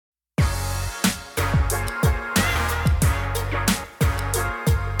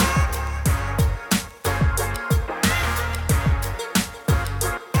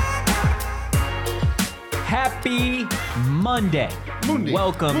Monday.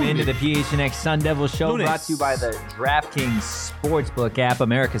 Welcome Monday. into the PHNX Sun Devil Show, Lunes. brought to you by the DraftKings Sportsbook app,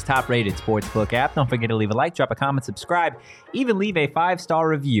 America's top-rated sportsbook app. Don't forget to leave a like, drop a comment, subscribe, even leave a 5-star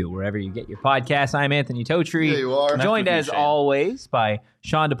review wherever you get your podcasts. I'm Anthony Totri. Yeah, you are. Joined Nice to as meet you, Shane. always by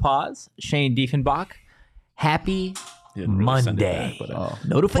Sean DePaz, Shane Diefenbach. Happy Didn't really send it Monday. back, but, Oh.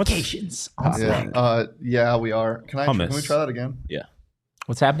 Notifications on Slack. Yeah, we are. Can we try that again? Yeah.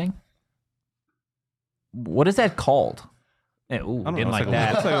 What's happening? What is that called? Ooh, I don't didn't know, like it's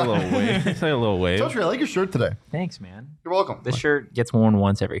that. It's like a little wave. It's like a little wave. Totri, I like your shirt today. Thanks, man. You're welcome. This shirt gets worn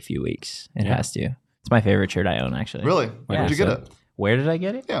once every few weeks. It has to. It's my favorite shirt I own, actually. Really? Yeah. Where'd you get it? Where did I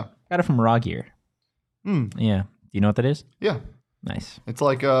get it? Yeah. Got it from Raw Gear. Yeah. Do you know what that is? Yeah. Nice. It's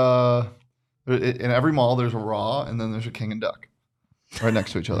like in every mall there's a Raw and then there's a King and Duck right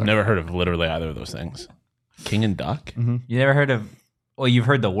next to each other. I've never heard of literally either of those things. King and Duck? You never heard of? Well, you've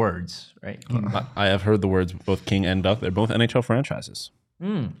heard the words, right? I have heard the words both King and Duck. They're both NHL franchises.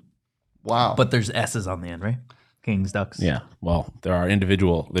 Wow. But there's S's on the end, right? Kings, Ducks. Yeah. Well,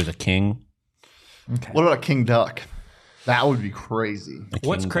 there's a King. Okay. What about a King Duck? That would be crazy. A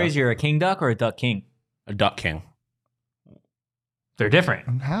What's King Duck, crazier, a King Duck or a Duck King? a Duck King. They're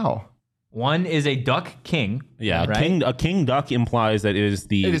different. How? One is a Duck King. Yeah, right? a king duck implies that it is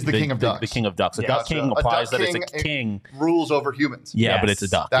the king of ducks. The king of ducks. A Yeah. duck Gotcha. king A implies duck that it's a king- king. Rules over humans. Yeah, but Yes.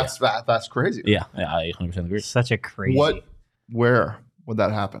 it's a duck. That's crazy. yeah, I 100% agree. Such a crazy. Where would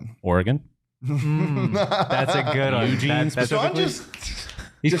that happen? Oregon. That's a good one. Eugene That's Sean just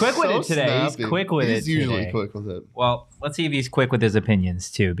He's just quick with so it today. snappy. He's quick with it He's usually today. quick with it. Well, let's see if he's quick with his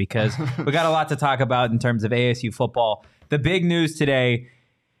opinions too, because we got a lot to talk about in terms of ASU football. The big news today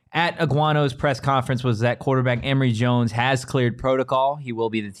at Iguano's press conference was that quarterback Emory Jones has cleared protocol. He will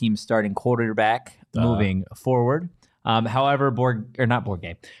be the team's starting quarterback moving forward. However, Iguano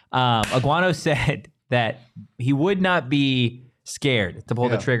said that he would not be scared to pull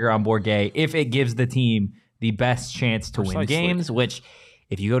the trigger on Bourget if it gives the team the best chance to win Precisely. games, which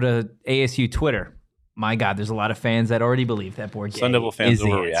if you go to ASU Twitter, my God, there's a lot of fans that already believe that Bourget Sun Devil fans is the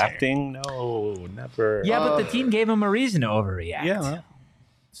answer. overreacting? No, never. Yeah, but the team gave him a reason to overreact. Yeah.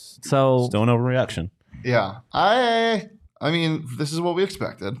 So Still an overreaction. Yeah. I mean, this is what we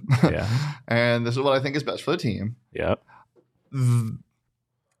expected. Yeah. And this is what I think is best for the team. Yeah.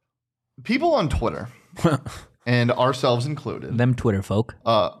 People on Twitter, and ourselves included, them Twitter folk.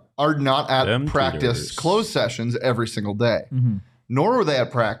 are not at Them practice tweeters. closed sessions every single day. Nor were they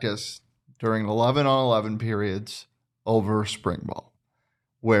at practice during 11-on-11 periods over spring ball,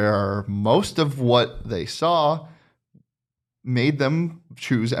 where most of what they saw made them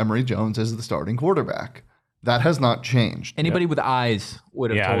choose Emory Jones as the starting quarterback. That has not changed. Anybody with eyes would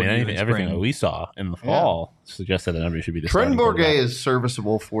have Yeah, told I mean, you in everything spring. that we saw in the fall suggested that Emory should be the Trenton starting Bourget quarterback. is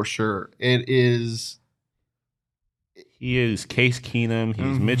serviceable for sure. It is. He is Case Keenum.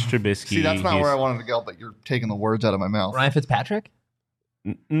 He's Mitch Trubisky. See, that's not where I wanted to go, but you're taking the words out of my mouth. Ryan Fitzpatrick?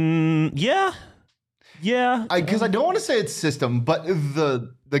 Yeah. Yeah. Because I don't want to say it's system, but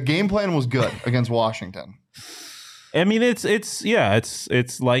the game plan was good against Washington. I mean, it's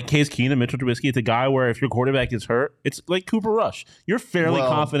like Case Keenum, Mitchell Trubisky. It's a guy where if your quarterback is hurt, it's like Cooper Rush. You're fairly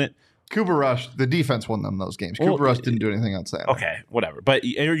Well, confident. Cooper Rush, the defense won them those games. Well, Cooper Rush didn't do anything outstanding. Okay, whatever. But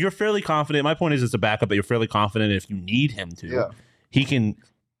you're fairly confident. My point is, it's a backup, but you're fairly confident if you need him to. He can.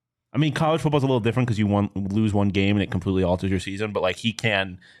 I mean, college football's a little different because you lose one game and it completely alters your season. But like he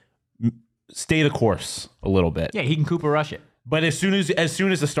can stay the course a little bit. Yeah, he can Cooper Rush it. But as soon as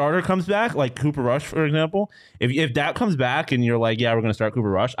the starter comes back, like Cooper Rush, for example, if that comes back and you're like, yeah, we're going to start Cooper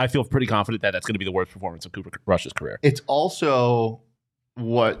Rush, I feel pretty confident that that's going to be the worst performance of Cooper Rush's career. It's also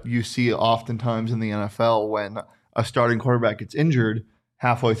what you see oftentimes in the NFL when a starting quarterback gets injured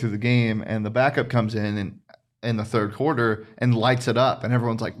halfway through the game and the backup comes in the third quarter and lights it up. And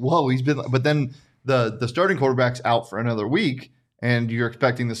everyone's like, whoa, he's been. But then the starting quarterback's out for another week. And you're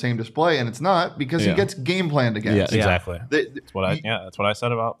expecting the same display, and it's not because he gets game planned against. Yeah, exactly. That's That's what I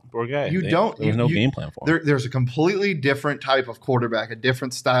said about Bourget. There's no game plan for him. There's a completely different type of quarterback, a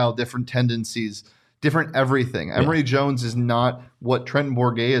different style, different tendencies, different everything. Emory Jones is not what Trenton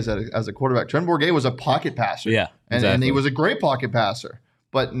Bourget is as a quarterback. Trenton Bourget was a pocket passer. Yeah, and he was a great pocket passer.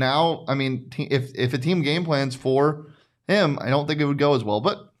 But now, I mean, if a team game plans for him, I don't think it would go as well.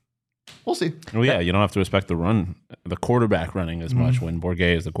 But we'll see. Well, yeah, you don't have to respect the quarterback running as much when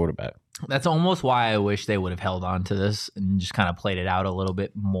Bourget is the quarterback. That's almost why I wish they would have held on to this and just kind of played it out a little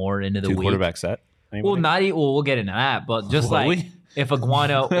bit more into the week. Quarterback set. Well, we'll get into that, but just Will like we? if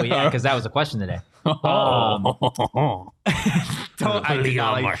Iguano, because that was the question today. I did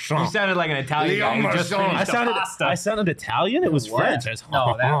not like, you sounded like an Italian guy who just finished a pasta. I sounded Italian. It was French.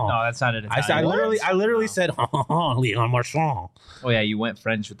 that sounded Italian. I literally said Leon Marchand. Oh yeah, you went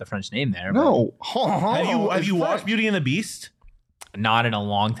French with the French name there. No. Have you watched Beauty and the Beast? Not in a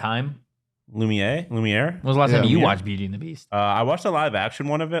long time. Lumiere? When was the last time you watched Beauty and the Beast? I watched the live action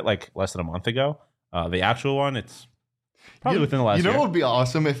one of it like less than a month ago. The actual one, it's probably within the last year. You know what would be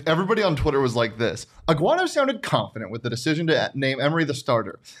awesome if everybody on Twitter was like this? Aguano sounded confident with the decision to name Emery the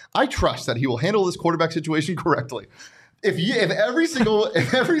starter. I trust that he will handle this quarterback situation correctly. If every single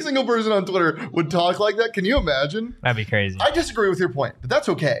person on Twitter would talk like that, can you imagine? That'd be crazy. I disagree with your point, but that's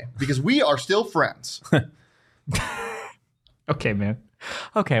okay because we are still friends. Okay, man.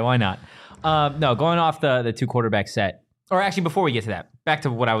 Okay, why not? No, going off the two quarterback set, or actually before we get to that, back to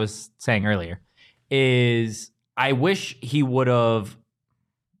what I was saying earlier, is I wish he would have.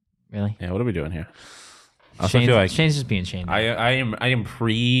 Really? Yeah, what are we doing here? Shane's just being Shane.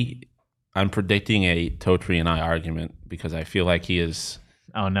 I'm predicting a Totri and I argument because I feel like he is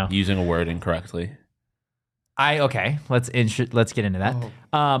using a word incorrectly. Let's get into that.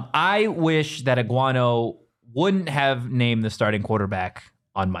 I wish that Aguano wouldn't have named the starting quarterback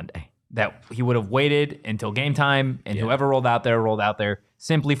on Monday. That he would have waited until game time and whoever rolled out there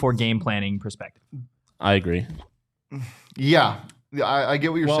simply for game planning perspective. I agree. Yeah, I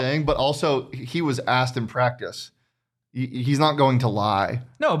get what you're saying, but also he was asked in practice. He's not going to lie.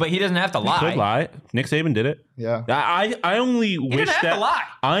 No, but he doesn't have to lie. He could lie. Nick Saban did it. Yeah. I only wish didn't have to lie.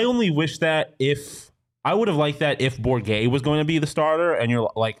 I only wish that if I would have liked that if Bourguet was going to be the starter and you're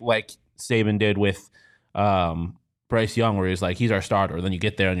like Saban did with Bryce Young, where he's like, he's our starter. And then you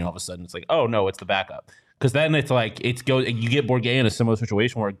get there and all of a sudden it's like, oh no, it's the backup. Because then it's like you get Bourguet in a similar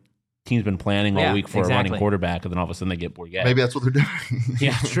situation where team's been planning all week for a running quarterback, and then all of a sudden they get Bourguet. Maybe that's what they're doing.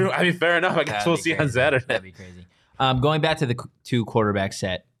 Yeah, true. I mean, fair enough. I guess we'll see on Saturday. That'd be crazy. Going back to the two quarterback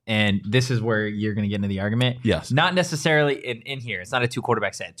set, and this is where you're going to get into the argument. Yes. Not necessarily in here. It's not a two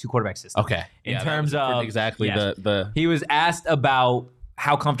quarterback set, two quarterback system. Okay. In terms of exactly the he was asked about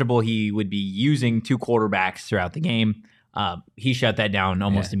how comfortable he would be using two quarterbacks throughout the game. He shut that down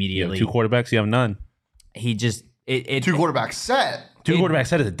almost immediately. You have two quarterbacks, you have none. He just two quarterback set. Two quarterback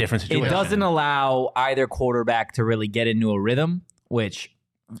set is a different situation. It doesn't allow either quarterback to really get into a rhythm, which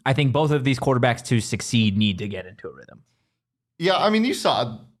I think both of these quarterbacks to succeed need to get into a rhythm. Yeah, I mean, you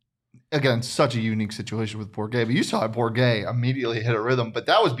saw, again, such a unique situation with Bourguet, but you saw Bourguet immediately hit a rhythm, but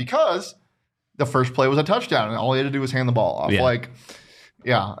that was because the first play was a touchdown, and all he had to do was hand the ball off.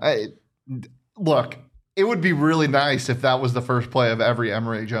 Yeah. Look, it would be really nice if that was the first play of every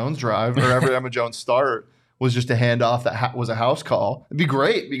Emory Jones drive or every Emory Jones start was just a handoff that was a house call. It'd be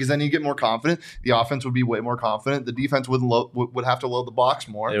great because then you get more confident. The offense would be way more confident. The defense would have to load the box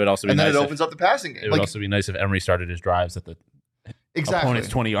more. It would also be and nice then it opens up the passing game. It would also be nice if Emory started his drives at the opponent's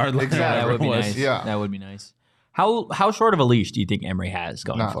 20-yard line. Exactly. That would be nice. Yeah. That would be nice. How short of a leash do you think Emory has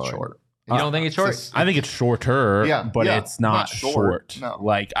going Not forward? short. You don't think it's short? I think it's shorter, but it's not short. No.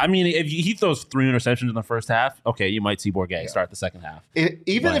 Like, I mean, if he throws 3 interceptions in the first half, okay, you might see Bourguet start the second half.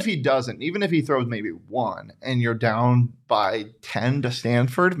 Even if he doesn't, even if he throws maybe 1 and you're down by 10 to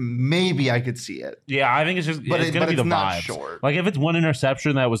Stanford, maybe I could see it. Yeah, I think it's just But it's going to be the not vibes. short. Like, if it's 1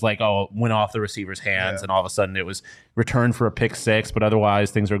 interception that was like, went off the receiver's hands and all of a sudden it was returned for a pick 6, but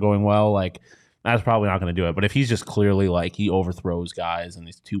otherwise things are going well, like, that's probably not going to do it. But if he's just clearly like he overthrows guys and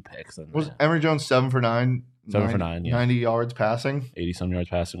these 2 picks, then Was Emory Jones 7 for 9? 7 for 9, yeah. 90 yards passing. 80 some yards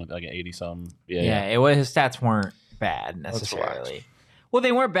passing with like 80 some. Yeah. His stats weren't bad necessarily. Well,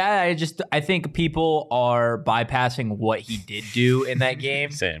 they weren't bad. I think people are bypassing what he did do in that game.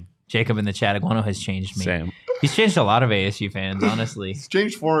 Same. Jacob in the chat, Aguano has changed me. Same. He's changed a lot of ASU fans, honestly. He's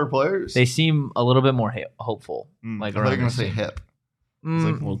changed former players. They seem a little bit more hopeful. Like they're going to say hip. No,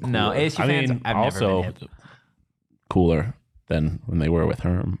 ASU fans. I've also never been hip. Cooler than when they were with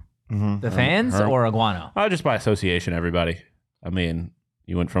Herm. The fans or Aguano? Oh, just by association, everybody. I mean,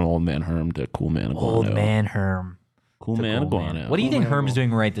 you went from old man Herm to cool man Aguano. Old man Herm. Cool man Aguano. What do you think Herm's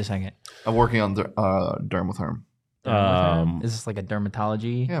doing right this second? I'm working on Derm with Herm. Is this like a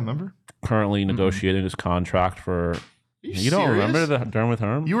dermatology? Yeah, remember? Currently negotiating his contract for. You don't remember the Derm with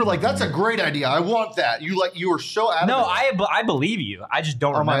Herm? You were like, "That's a great idea. I want that." You were so adamant. No, I believe you. I just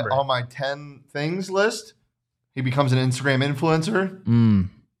don't remember. On my 10 things list, he becomes an Instagram influencer.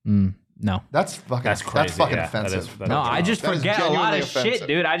 No, that's crazy. That's fucking Yeah, offensive. No, I just forget a lot of shit,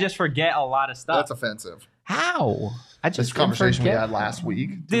 dude. I just forget a lot of stuff. That's offensive. How? I just this conversation we had last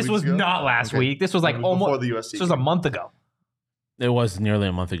week. This was not last week. This was like almost before the USC. This was a month ago. It was nearly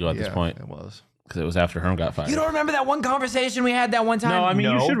a month ago at this point. It was. because it was after Herm got fired. You don't remember that one conversation we had that one time? No, I mean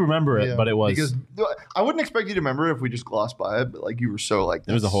you should remember it, Yeah. but it was because I wouldn't expect you to remember it if we just glossed by it. But like you were so like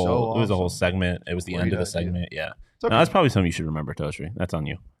it was a "That's whole so it was a whole awesome." segment. It was the Great end of the idea. segment. Yeah, It's okay. no, that's probably something you should remember, Toastry. That's on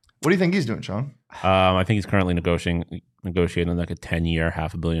you. What do you think he's doing, Sean? I think he's currently negotiating like a 10-year,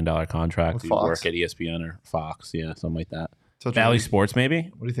 $500 million contract With to Fox. work at ESPN or Fox. Yeah, something like that. So Valley Sports,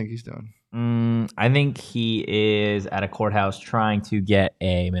 maybe. What do you think he's doing? I think he is at a courthouse trying to get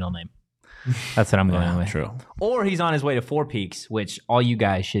a middle name. That's what I'm going with. True. Or he's on his way to Four Peaks, which all you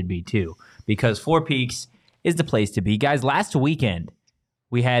guys should be too, because Four Peaks is the place to be. Guys, last weekend,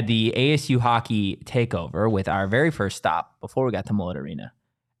 we had the ASU hockey takeover with our very first stop before we got to Mullet Arena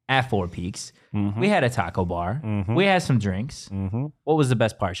at Four Peaks. We had a taco bar. We had some drinks. What was the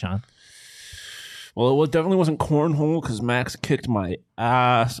best part, Sean? Well, it definitely wasn't cornhole because Max kicked my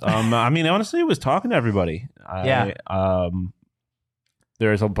ass. I mean, honestly, it was talking to everybody.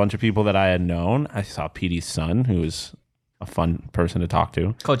 There's a bunch of people that I had known. I saw PD's son, who was a fun person to talk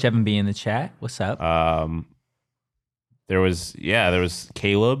to. Coach Evan B in the chat. What's up? There was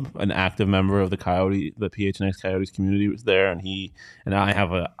Caleb, an active member of the PHNX Coyotes community was there, and he and I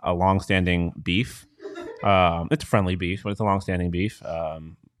have a long-standing beef. It's a friendly beef, but it's a long-standing beef.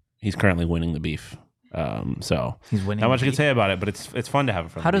 He's currently winning the beef. So He's winning not much the I can beef? say about it, but it's fun to have a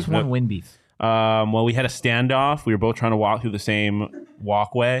friendly How does beef. one win beef? Well, we had a standoff. We were both trying to walk through the same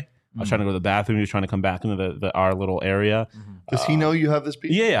walkway. I was trying to go to the bathroom. He was trying to come back into our little area. Does he know you have this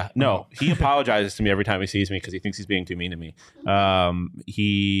beef? Yeah. No, he apologizes to me every time he sees me because he thinks he's being too mean to me.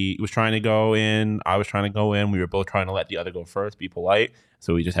 He was trying to go in. I was trying to go in. We were both trying to let the other go first, be polite.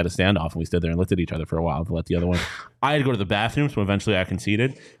 So we just had a standoff, and we stood there and looked at each other for a while to let the other one. I had to go to the bathroom, so eventually I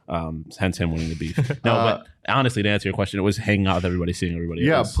conceded. Hence him winning the beef. No, but honestly, to answer your question, it was hanging out with everybody, seeing everybody.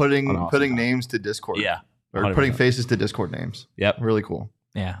 Yeah, It was an putting awesome time. names to Discord. Yeah. Or 100%. putting faces to Discord names. Yep. Really cool.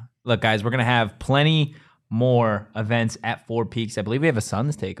 Yeah. Look, guys, we're going to have plenty more events at Four Peaks. I believe we have a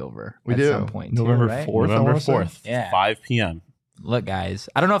Suns takeover We at do. some point. November too, right? 4th. November I wanna say. 4th, Yeah. 5 p.m. Look, guys,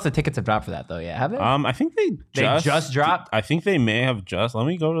 I don't know if the tickets have dropped for that, though, yet. Have they? I think they just dropped? I think they may have just. Let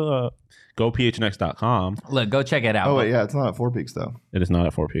me go to gophnx.com. Look, go check it out. Oh, wait, yeah, it's not at Four Peaks, though. It is not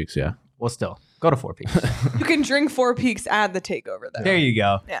at Four Peaks, yeah. Well, still, go to Four Peaks. You can drink Four Peaks at the takeover, though. There you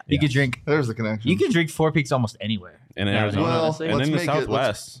go. Yeah. You can drink. There's the connection. You can drink Four Peaks almost anywhere. In Yeah, Arizona. well, honestly. and let's in the make it-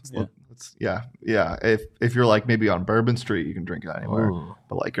 Southwest. yeah. If you're like maybe on Bourbon Street, you can drink it anywhere. Ooh.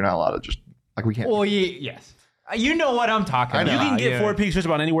 But like you're not allowed to just like we can't. Well, yes. You know what I'm talking I about. know. You can get Yeah. Four Peaks just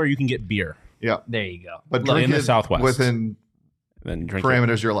about anywhere you can get beer. Yeah, There you go. but Look, drink in the it Southwest. within Then drink it.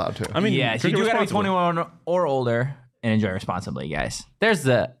 parameters you're allowed to. I mean, Yeah, so you drink it do got to be responsibly. 21 or older and enjoy responsibly, guys. There's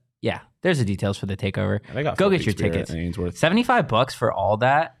the details for the takeover. They got Go Four get your Peaks beer tickets. at Ainsworth. $75 for all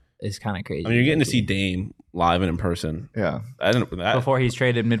that is kind of crazy. I mean, you're getting to see Dame live and in person. Yeah, I didn't. That, before he's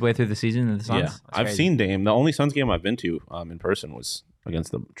traded midway through the season to the Suns. yeah, That's I've crazy. seen Dame. The only Suns game I've been to in person was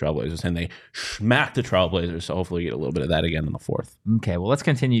against the Trailblazers, and they smacked the Trailblazers. So hopefully, you get a little bit of that again in the fourth. Okay, well, let's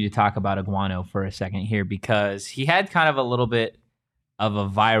continue to talk about Iguano for a second here because he had kind of a little bit of a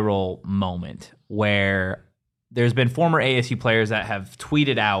viral moment where there's been former ASU players that have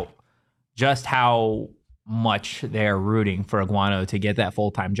tweeted out just how much they're rooting for Iguano to get that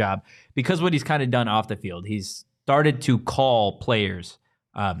full-time job because what he's kind of done off the field. He's started to call players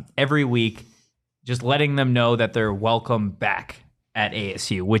every week, just letting them know that they're welcome back at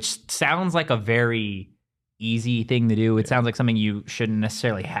ASU, which sounds like a very easy thing to do. It sounds like something you shouldn't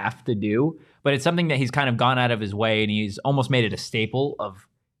necessarily have to do, but it's something that he's kind of gone out of his way and he's almost made it a staple of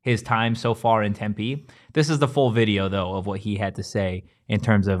his time so far in Tempe. This is the full video, though, of what he had to say in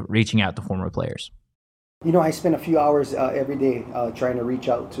terms of reaching out to former players. You know, I spend a few hours every day trying to reach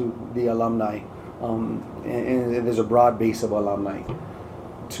out to the alumni, and there's a broad base of alumni.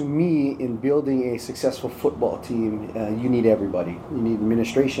 To me, in building a successful football team, you need everybody. You need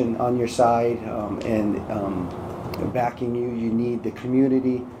administration on your side and backing you. You need the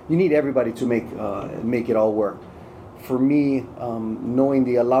community. You need everybody to make it all work. For me, knowing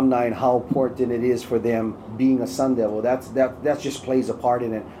the alumni and how important it is for them being a Sun Devil, that just plays a part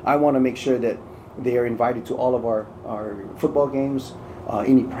in it. I want to make sure that they are invited to all of our football games,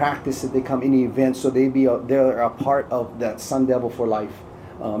 any practice that they come, any events, so they're a part of that Sun Devil for life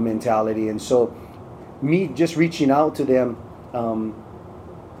mentality. And so, me just reaching out to them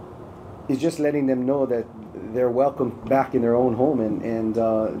is just letting them know that they're welcome back in their own home and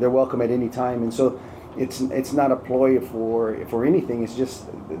they're welcome at any time. And so, it's not a ploy for anything. It's just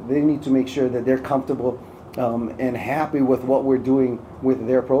they need to make sure that they're comfortable and happy with what we're doing with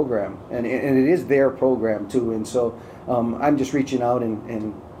their program, and it is their program too. And so I'm just reaching out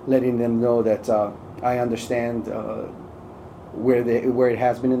and letting them know that I understand where it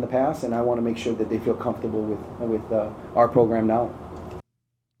has been in the past, and I want to make sure that they feel comfortable with our program now.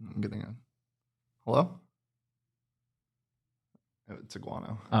 I'm getting in. Hello? It's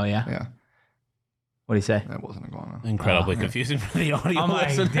Iguano. Oh, yeah? Yeah. What do you say? That wasn't Iguano. Incredibly confusing for the audio. I'm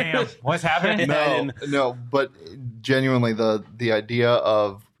like, damn, what's happening? No, but genuinely the idea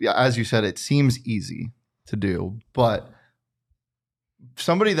of, as you said, it seems easy to do, but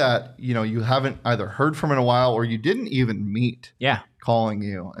somebody that, you haven't either heard from in a while or you didn't even meet. Yeah. Calling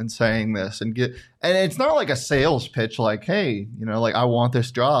you and saying this and it's not like a sales pitch like, hey, like I want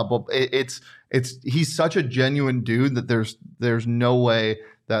this job. Well, he's such a genuine dude that there's no way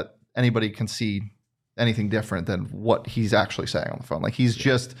that anybody can see anything different than what he's actually saying on the phone. Like he's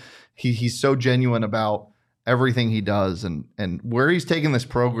just he's so genuine about everything he does, and where he's taking this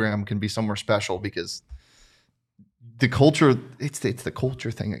program can be somewhere special because the culture, it's the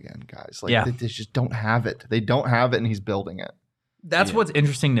culture thing again, guys. Like they just don't have it. They don't have it, and he's building it. That's what's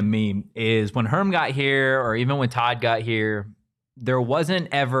interesting to me is when Herm got here, or even when Todd got here, there wasn't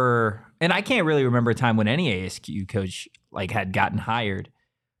ever, and I can't really remember a time when any ASU coach had gotten hired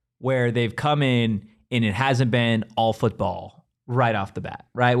where they've come in and it hasn't been all football right off the bat,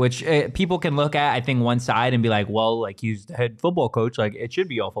 right? Which people can look at, I think, one side and be like, well, he's the head football coach, it should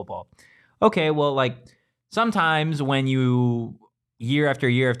be all football. Okay, well, sometimes when you year after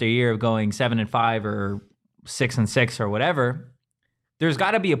year after year of going 7-5 or 6-6 or whatever, there's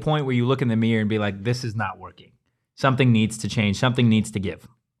got to be a point where you look in the mirror and be like, this is not working. Something needs to change. Something needs to give.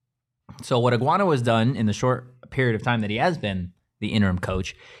 So what Iguano has done in the short period of time that he has been the interim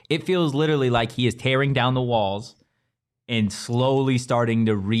coach, it feels literally like he is tearing down the walls and slowly starting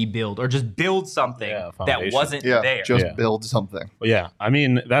to rebuild or just build something that wasn't there. Just build something. Well, yeah. I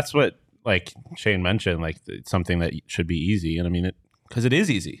mean, that's what Shane mentioned, it's something that should be easy. And I mean, because it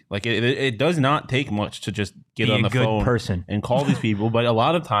is easy. It does not take much to just get on the phone person and call these people. But a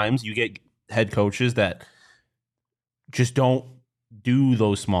lot of times you get head coaches that just don't do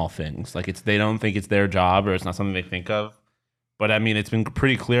those small things. They don't think it's their job or it's not something they think of. But I mean, it's been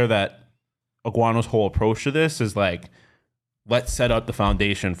pretty clear that Iguano's whole approach to this is let's set up the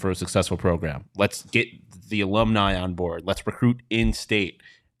foundation for a successful program. Let's get the alumni on board. Let's recruit in state.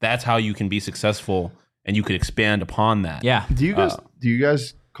 That's how you can be successful, and you could expand upon that. Yeah. Do you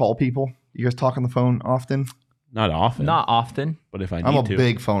guys call people? You guys talk on the phone often? Not often. Not often. But if I need I'm a to.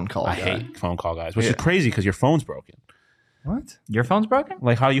 big phone call guy. I hate phone call guys, which is crazy because your phone's broken. What? Your phone's broken?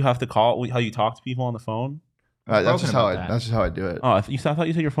 How you have to call, how you talk to people on the phone? That's just how I do it. Oh, I thought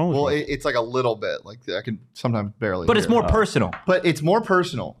you said your phone was broken. It's a little bit. I can sometimes barely. But it's more personal. But it's more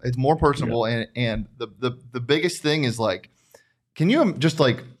personal. It's more personable, and the biggest thing is can you just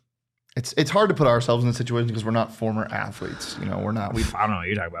it's hard to put ourselves in a situation because we're not former athletes. We're not. I don't know what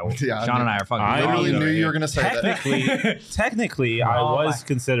you're talking about. Yeah, Sean and I are fucking. I literally knew you were going to say that. Technically, I was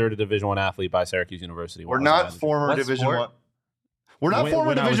considered a Division I athlete by Syracuse University. We're not former Division I. We're not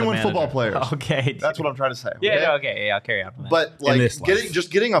former Division I football players. Okay, that's what I'm trying to say. Yeah. Okay. Yeah. I'll carry on. But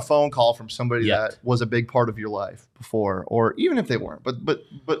getting a phone call from somebody that was a big part of your life before, or even if they weren't, but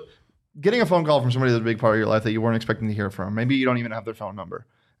getting a phone call from somebody that's a big part of your life that you weren't expecting to hear from. Maybe you don't even have their phone number.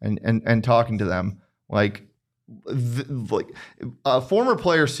 And talking to them a former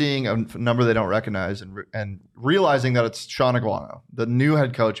player seeing a number they don't recognize and realizing that it's Sean Iguano, the new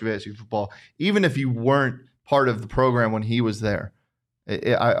head coach of ASU football, even if you weren't part of the program when he was there,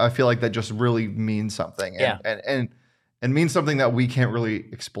 I feel like that just really means something. And means something that we can't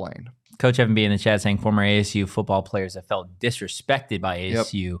really explain. Coach Evan B in the chat saying former ASU football players have felt disrespected by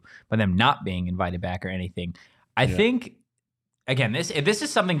ASU by them not being invited back or anything. I think. Again, this is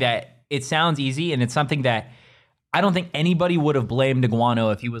something that it sounds easy, and it's something that I don't think anybody would have blamed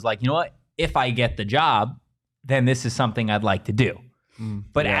Iguano if he was like, you know what, if I get the job, then this is something I'd like to do.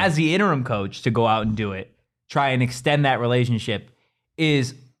 But as the interim coach, to go out and do it, try and extend that relationship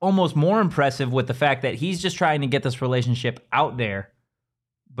is almost more impressive with the fact that he's just trying to get this relationship out there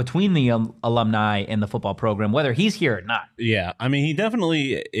between the alumni and the football program, whether he's here or not. Yeah, I mean, he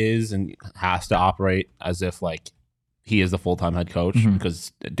definitely is and has to operate as if he is the full-time head coach,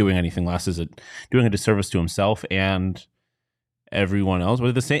 because doing anything less is doing a disservice to himself and everyone else.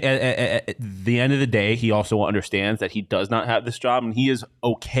 But at the end of the day, he also understands that he does not have this job, and he is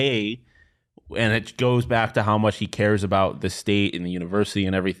okay. And it goes back to how much he cares about the state and the university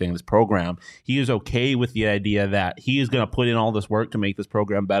and everything, this program. He is okay with the idea that he is going to put in all this work to make this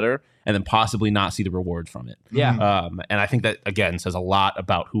program better and then possibly not see the rewards from it. Yeah. And I think that, again, says a lot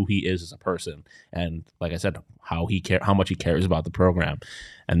about who he is as a person. And like I said, how much he cares about the program.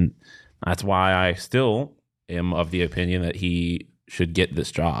 And that's why I still am of the opinion that he should get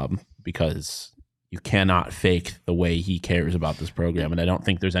this job, because you cannot fake the way he cares about this program. And I don't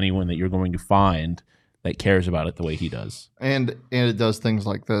think there's anyone that you're going to find that cares about it the way he does. And it does things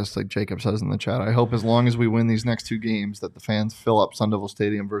like this, like Jacob says in the chat. I hope as long as we win these next 2 games that the fans fill up Sun Devil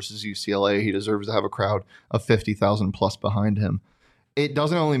Stadium versus UCLA. He deserves to have a crowd of 50,000 plus behind him. It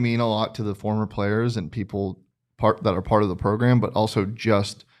doesn't only mean a lot to the former players and people that are part of the program, but also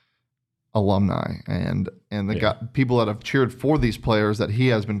just alumni and people that have cheered for these players that he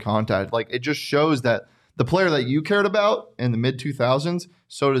has been contacted. Like, it just shows that the player that you cared about in the mid 2000s,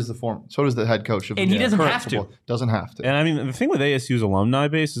 so does the head coach of and he doesn't have football. to. Doesn't have to. And I mean, the thing with ASU's alumni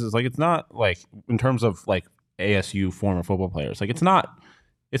base is like, it's not like in terms of like ASU former football players, like it's not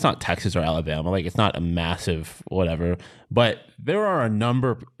Texas or Alabama, like it's not a massive whatever, but there are a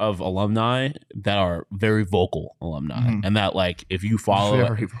number of alumni that are very vocal alumni, and that like if you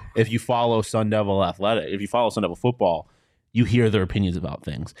follow Sun Devil athletic, if you follow Sun Devil football, you hear their opinions about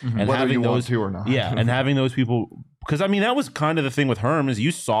things, and whether having you want those to or not. Yeah, and having those people, because I mean that was kind of the thing with Herm is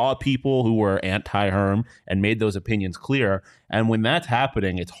you saw people who were anti-Herm and made those opinions clear, and when that's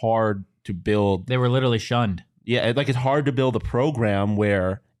happening, it's hard to build. They were literally shunned. Yeah, like it's hard to build a program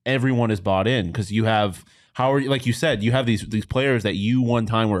where everyone is bought in because you have like you said, you have these players that you one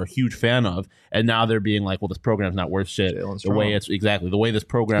time were a huge fan of, and now they're being like, well, this program's not worth shit. The way this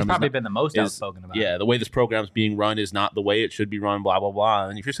program He's probably been the most outspoken about it. Yeah, the way this program's being run is not the way it should be run, blah, blah, blah.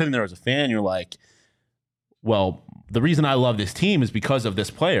 And if you're sitting there as a fan, you're like, well, the reason I love this team is because of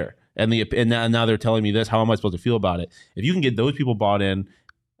this player. And now they're telling me this. How am I supposed to feel about it? If you can get those people bought in,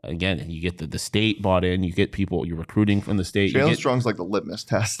 again, you get the state bought in, you get people, you're recruiting from the state. Jalen Strong's like the litmus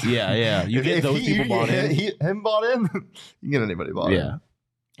test. Yeah. You get those people bought in. Him bought in, you can get anybody bought in. Yeah.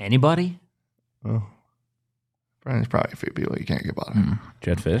 Anybody? Oh. There's probably a few people you can't get bought in.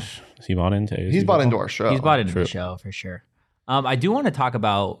 Jed Fish, is he bought into? He's bought into our show. He's bought into the show for sure. I do want to talk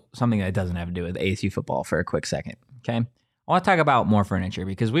about something that doesn't have to do with ASU football for a quick second. Okay. I want to talk about more furniture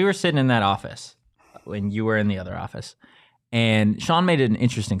because we were sitting in that office when you were in the other office. And Sean made an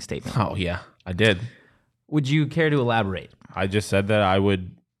interesting statement. Oh, yeah, I did. Would you care to elaborate? I just said that I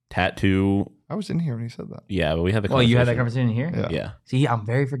would tattoo. I was in here when he said that. Yeah, but we had the conversation. Oh, you had that conversation here? Yeah. See, I'm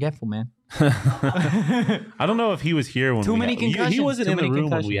very forgetful, man. I don't know if he was here when he wasn't in the room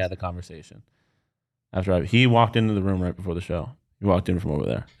when we had the conversation. He walked into the room right before the show. He walked in from over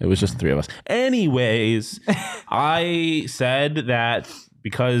there. It was just the 3 of us. Anyways, I said that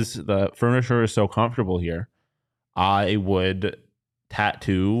because the furniture is so comfortable here, I would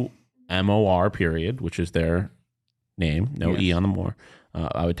tattoo MOR period, which is their name, no E on the more.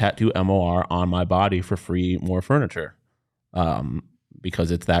 I would tattoo MOR on my body for free more furniture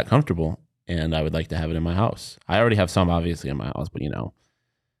because it's that comfortable, and I would like to have it in my house. I already have some, obviously, in my house, but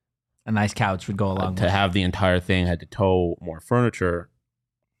a nice couch would go along to have the entire thing head to toe more furniture.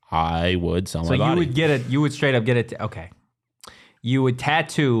 I would sell my body. So you would get it. You would straight up get it. Okay, you would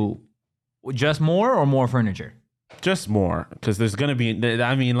tattoo just more or more furniture. Just more, because there's going to be,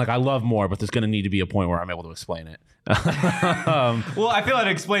 I mean, like, I love more, but the's going to need to be a point where I'm able to explain it. Well, I feel it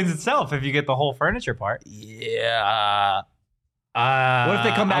explains itself if you get the whole furniture part. Yeah. What if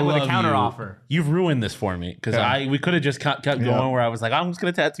they come back with a counter offer? You've ruined this for me, because we could have just kept going where I was like, I'm just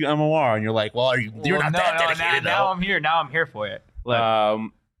going to tattoo MOR, and you're like, well, you're not that dedicated, now I'm here. Now I'm here for it. We're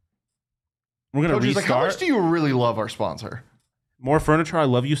going to restart. Like, how much do you really love our sponsor? More furniture. I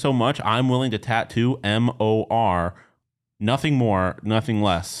love you so much. I'm willing to tattoo MOR, nothing more, nothing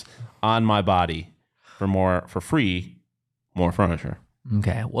less, on my body for free, more furniture.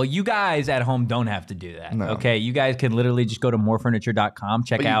 Okay. Well, you guys at home don't have to do that. No. Okay. You guys can literally just go to morefurniture.com,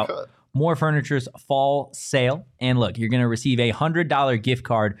 check out More Furniture's fall sale. And look, you're going to receive a $100 gift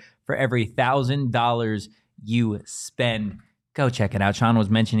card for every $1,000 you spend. Go check it out. Sean was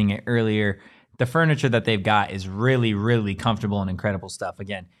mentioning it earlier. The furniture that they've got is really, really comfortable and incredible stuff.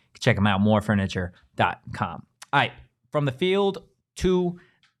 Again, check them out, morefurniture.com. All right, from the field to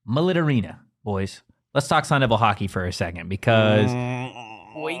Millet Arena, boys. Let's talk Sun Devil hockey for a second because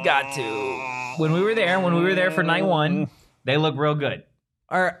we got to. When we were there for night one, they looked real good.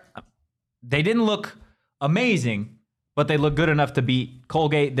 Or they didn't look amazing, but they looked good enough to beat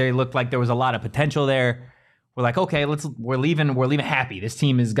Colgate. They looked like there was a lot of potential there. We're like, okay, we're leaving happy. This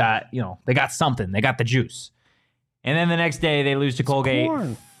team has got, they got something. They got the juice. And then the next day they lose to Colgate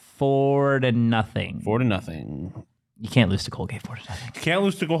 4-0. 4-0. You can't lose to Colgate 4-0. You can't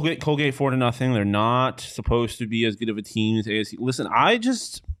lose to Colgate 4-0. They're not supposed to be as good of a team as ASU. Listen,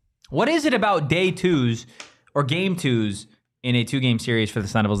 what is it about day twos or game twos in a 2-game series for the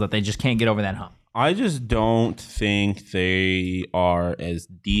Sun Devils that they just can't get over that hump? I just don't think they are as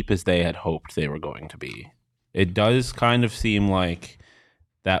deep as they had hoped they were going to be. It does kind of seem like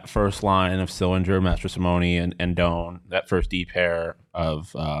that first line of Sillinger, Master Simone, and Doan, that first D pair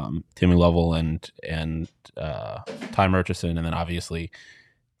of Timmy Lovell and Ty Murchison, and then obviously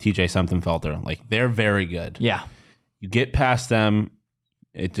TJ Somethingfelter. Like, they're very good. Yeah. You get past them,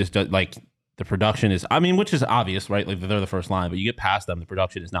 it just does, like, the production is, I mean, which is obvious, right? Like, they're the first line, but you get past them, the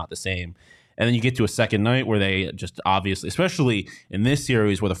production is not the same. And then you get to a second night where they just obviously, especially in this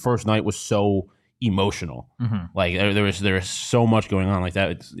series where the first night was so emotional. Like there was so much going on like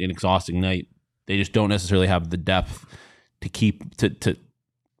that. It's an exhausting night. They just don't necessarily have the depth to keep to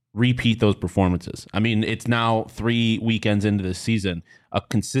repeat those performances. I mean, it's now 3 weekends into this season, a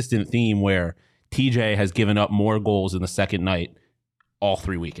consistent theme where TJ has given up more goals in the second night all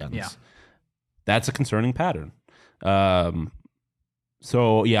 3 weekends. Yeah. That's a concerning pattern.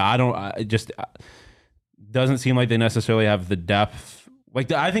 So yeah, it just doesn't seem like they necessarily have the depth. Like,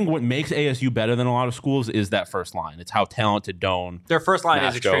 I think what makes ASU better than a lot of schools is that first line. It's how talented Doan. Their first line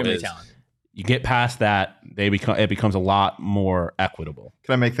is Mastro extremely talented. You get past that, it becomes a lot more equitable.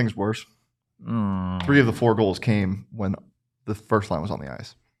 Can I make things worse? 3 of the 4 goals came when the first line was on the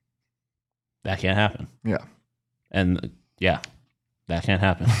ice. That can't happen. Yeah. And yeah, that can't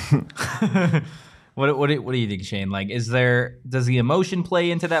happen. What do you think, Shane? Like, does the emotion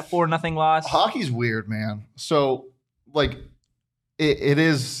play into that 4-0 loss? Hockey's weird, man. So, like, it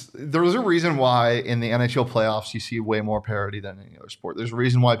is. There's a reason why in the NHL playoffs you see way more parity than any other sport. There's a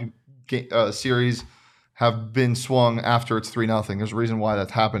reason why series have been swung after it's 3-0. There's a reason why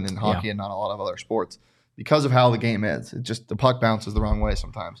that's happened in hockey and not a lot of other sports because of how the game is. It just, the puck bounces the wrong way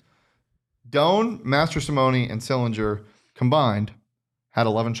sometimes. Doan, Master Simone, and Sillinger combined had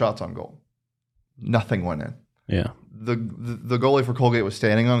 11 shots on goal. Nothing went in. Yeah. The goalie for Colgate was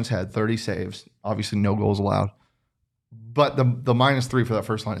standing on his head, 30 saves. Obviously, no goals allowed. But the -3 for that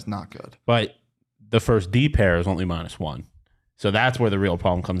first line is not good. But the first D pair is only -1. So that's where the real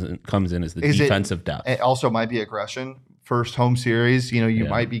problem comes in is the defensive depth. It also might be aggression. First home series, you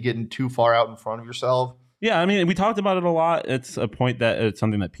might be getting too far out in front of yourself. Yeah, I mean, we talked about it a lot. It's a point that it's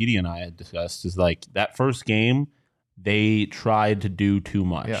something that Petey and I had discussed is like that first game, they tried to do too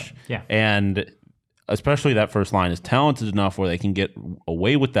much. Yeah. And especially that first line is talented enough where they can get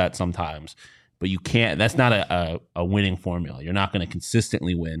away with that sometimes, but you can't. That's not a winning formula. You're not going to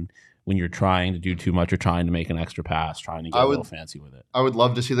consistently win when you're trying to do too much or trying to make an extra pass, trying to get a little fancy with it. I would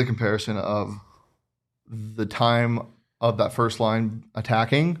love to see the comparison of the time of that first line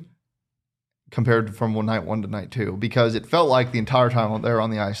attacking compared from night 1 to night 2, because it felt like the entire time they were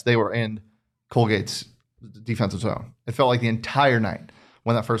on the ice, they were in Colgate's defensive zone. It felt like the entire night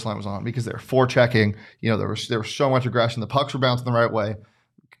when that first line was on, because they were forechecking. There was so much aggression. The pucks were bouncing the right way,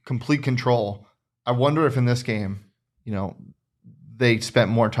 complete control. I wonder if in this game, they spent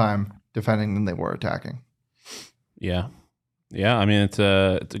more time defending than they were attacking. Yeah. I mean, it's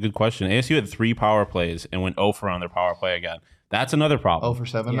a good question. ASU had 3 power plays and went 0 for on their power play again. That's another problem. 0 for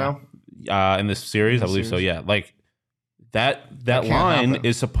 7 now? In this series, I believe so. Yeah, like that line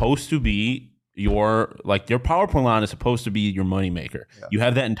is supposed to be your power play line is supposed to be your moneymaker. Yeah. You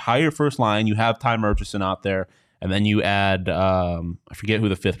have that entire first line. You have Ty Murchison out there, and then you add I forget who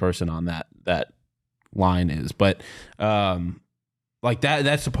the 5th person on that line is, but like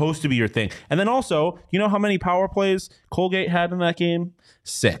that's supposed to be your thing. And then also, how many power plays Colgate had in that game?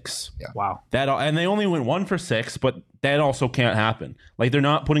 6. Yeah. Wow. And they only went 1 for 6, but that also can't happen. Like, they're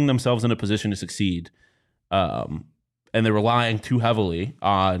not putting themselves in a position to succeed, and they're relying too heavily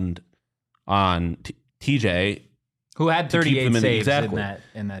on TJ, who had 38 saves exactly.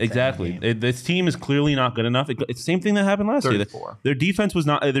 in that exactly. game. This team is clearly not good enough. It's the same thing that happened last 34. year. Their defense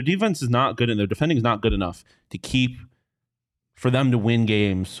is not good, and their defending is not good enough to keep for them to win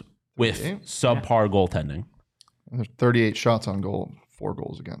games with subpar goaltending. There's 38 shots on goal, 4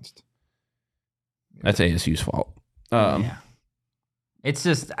 goals against. That's ASU's fault. It's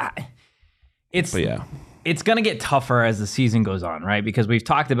just, it's going to get tougher as the season goes on, right? Because we've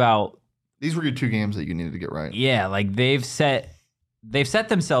talked about these were your 2 games that you needed to get right. Yeah, like they've set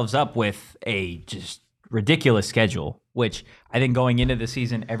themselves up with a just ridiculous schedule, which I think going into the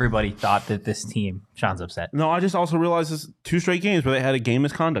season, everybody thought that this team, Sean's upset. No, I just also realized this 2 straight games where they had a game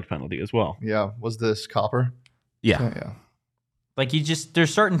misconduct penalty as well. Yeah, was this Copper? Yeah. Like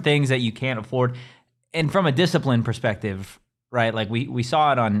there's certain things that you can't afford. And from a discipline perspective, right? Like we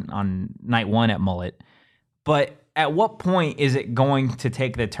saw it on night 1 at Mullet, but at what point is it going to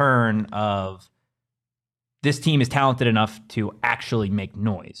take the turn of this team is talented enough to actually make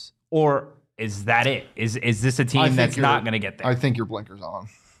noise? Or is that it? Is this a team that's not going to get there? I think your blinker's on.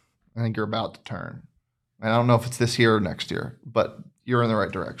 I think you're about to turn. And I don't know if it's this year or next year, but you're in the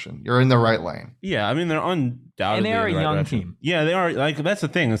right direction. You're in the right lane. Yeah, I mean they're undoubtedly And they are in the a right young direction. team. Yeah, they are. Like that's the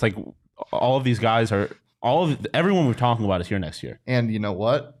thing. It's like all of these guys are everyone we're talking about is here next year. And you know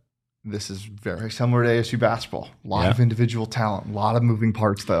what? This is very similar to ASU basketball. A lot of individual talent, a lot of moving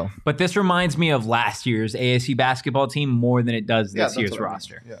parts, though. But this reminds me of last year's ASU basketball team more than it does this year's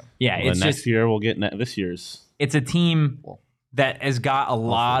roster. Yeah, Well, it's next just year we'll get this year's. it's a team that has got a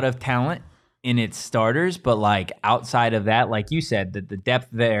lot of talent in its starters, but like outside of that, like you said, that the depth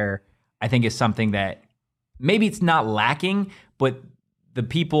there, I think, is something that maybe it's not lacking, but the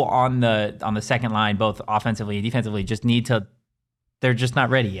people on the second line, both offensively and defensively, just need to. They're just not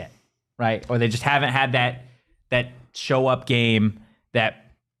ready yet, right? Or they just haven't had that show up game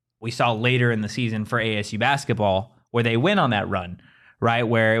that we saw later in the season for ASU basketball, where they went on that run, right?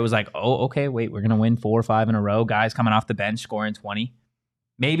 Where it was like, oh, okay, wait, we're gonna win 4 or 5 in a row. Guys coming off the bench scoring 20.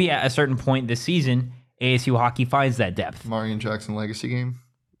 Maybe at a certain point this season, ASU hockey finds that depth. Marion Jackson legacy game.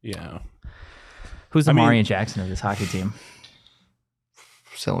 Yeah. Who's the I mean- Marion Jackson of this hockey team?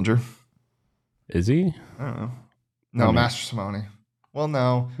 Sillinger. Is he? I don't know. No, Master Simone. Well,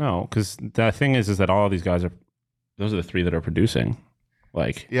 no. No, because the thing is that all of these guys those are the 3 that are producing.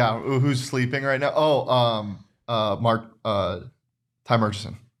 Like, Yeah, who's sleeping right now? Oh, Ty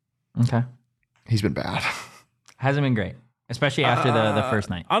Murchison. Okay. He's been bad. Hasn't been great, especially after the first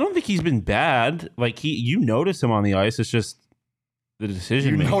night. I don't think he's been bad. Like you notice him on the ice. It's just the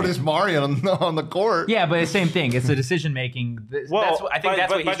decision You making. notice Marion on the court. Yeah, but it's the same thing. It's the decision making. Well, I think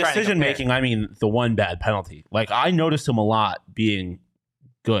that's what he's by trying to decision compare. making, I mean the one bad penalty. Like I noticed him a lot being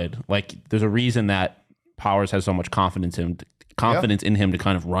good. Like there's a reason that Powers has so much confidence in him to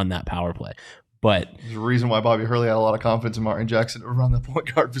kind of run that power play. But There's a reason why Bobby Hurley had a lot of confidence in Marion Jackson to run the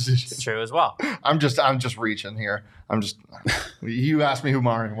point guard position. It's true as well. I'm just reaching here. You asked me who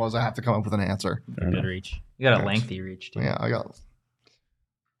Marion was. I have to come up with an answer. Good reach. You got a lengthy reach, too. Yeah, I got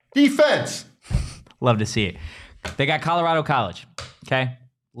defense. Love to see it. They got Colorado College, okay?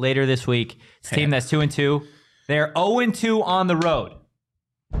 Later this week. It's a team that's 2-2. They're 0-2 on the road,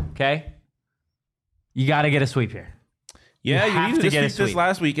 okay? You got to get a sweep here. yeah, You you have needed to to get a sweep this sweep.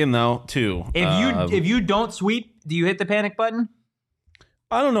 last weekend though too. If you don't sweep, do you hit the panic button?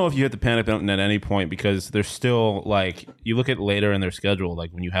 I don't know if you hit the panic button at any point because there's still like you look at later in their schedule,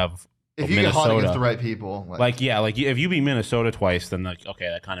 like when you have If you get hot against the right people, if you beat Minnesota twice, then like okay,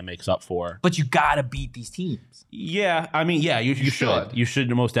 that kind of makes up for. But you got to beat these teams. Yeah, I mean, yeah, you should. You should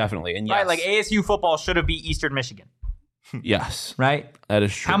most definitely. And yes, Right, like ASU football should have beat Eastern Michigan, yes, right? that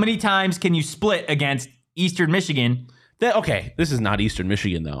is true. How many times can you split against Eastern Michigan? Okay, this is not Eastern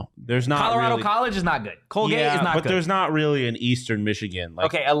Michigan though. There's not Colorado really, College is not good. Colgate yeah, is not but good. there's not really an Eastern Michigan. Like,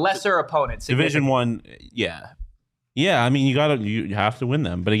 Okay, a lesser opponent. Division One, yeah. I mean, you have to win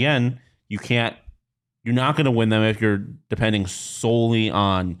them, but again, you're not going to win them if you're depending solely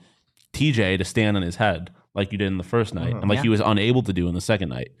on TJ to stand on his head like you did in the first night, and like he was unable to do in the second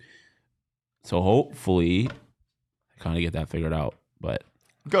night. So hopefully, I kind of get that figured out. But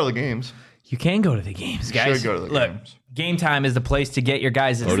go to the games. You can go to the games, You guys. should go to the Look, games. Game Time is the place to get your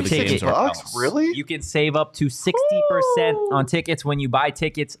guys' Go to the tickets. games or Bucks? Really? You can save up to 60% on tickets when you buy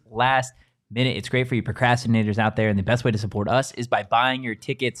tickets last minute. It's great for you procrastinators out there, and the best way to support us is by buying your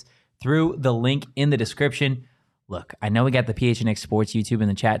tickets through the link in the description. Look, I know we got the PHNX Sports YouTube in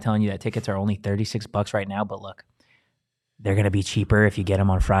the chat telling you that tickets are only $36 right now, but look, they're going to be cheaper if you get them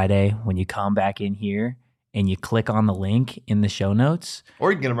on Friday when you come back in here and you click on the link in the show notes.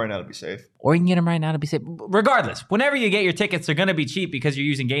 Or you can get them right now to be safe. Or you can get them right now to be safe. Regardless, whenever you get your tickets, they're going to be cheap because you're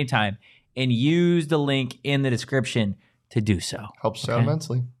using Game Time. And use the link in the description to do so. Helps us out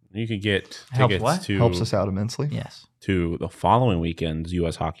immensely. you could get Helps tickets what? to Helps us out immensely. Yes. to the following weekend's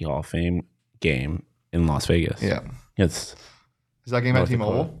U.S. Hockey Hall of Fame game in Las Vegas. Yeah. It's Is that game at North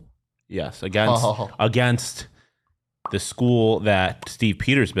T-Mobile? Dakota. Yes, against Oh. against the school that Steve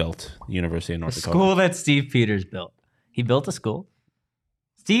Peters built, the University of The North Dakota. school that Steve Peters built. He built a school.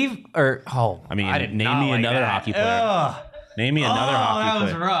 Steve, or, oh. I mean, did name not me like another that. hockey player. Ugh. Name me another hockey that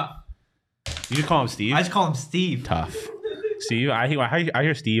was player. rough. You just call him Steve. I just call him Steve. Tough. Steve. I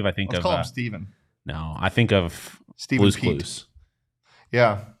hear Steve. I think Let's of call him Steven. no. I think of Steven Blue's Pete. Clues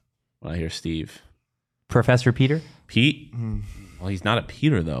Yeah. when I hear Steve. Professor Peter? Pete. Well, he's not a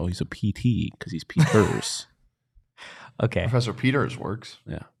Peter though. He's a PT because he's Peters. Okay. Professor Peters works.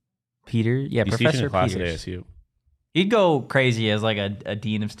 Yeah. Peter? Yeah, He's teaching Professor a class Peters. at ASU. He'd go crazy as like a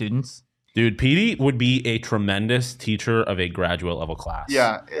dean of students. Dude, Petey would be a tremendous teacher of a graduate level class.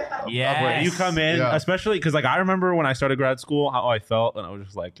 Yeah. Yeah. Where you come in, Yeah. especially because like I remember when I started grad school, how I felt, and I was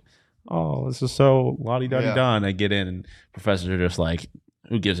just like, "Oh, this is so la-di-da-di-da." Yeah. And I get in, and professors are just like,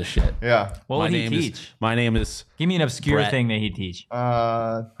 Who gives a shit? Yeah. What would he teach? My name is. Give me an obscure Brett. thing that he'd teach.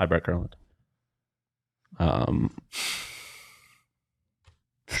 Hi, Brett Garland.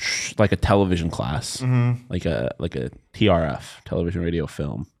 Like a television class, like a TRF, television, radio,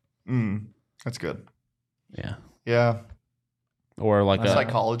 film. That's good. Yeah. Yeah. Or like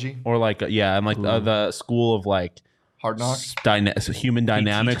Psychology. Or like and like the school of like Hard Knocks. Human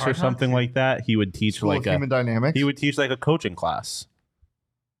dynamics or Hard something like that. He would teach School like of Human Dynamics. he would teach like a coaching class.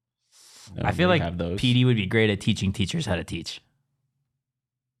 I feel like have those. PD would be great at teaching teachers how to teach.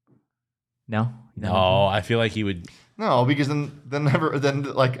 No? No, I feel like he would. No, because then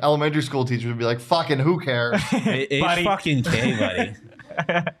like elementary school teachers would be like, "Fucking who cares?" It's Buddy. fucking K,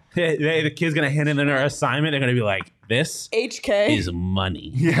 buddy. The kid's gonna hand in their assignment. They're gonna be like, "This HK. is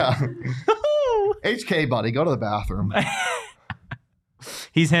money." Yeah. HK, buddy, go to the bathroom.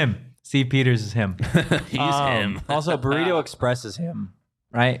 He's him. Steve Peters is him. He's him. Also, Burrito Express is him,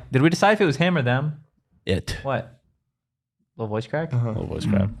 right? Did we decide if it was him or them? It. What? Little voice crack? Little voice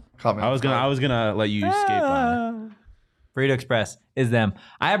crap. Comment. I was gonna let you escape on it. Burrito Express is them.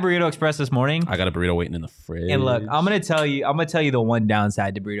 I had Burrito Express this morning. I got a burrito waiting in the fridge. And look, I'm gonna tell you the one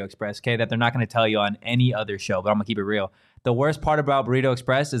downside to Burrito Express, okay, that they're not gonna tell you on any other show, but I'm gonna keep it real. The worst part about Burrito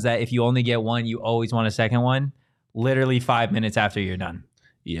Express is that if you only get one, you always want a second one, literally 5 minutes after you're done.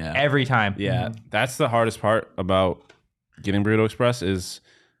 Yeah. Every time. Yeah. That's the hardest part about getting Burrito Express is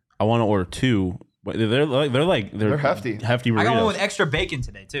I want to order two, but they're hefty. Hefty burritos. I got one with extra bacon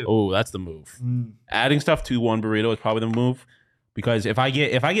today too. Oh, that's the move. Adding stuff to one burrito is probably the move. Because if I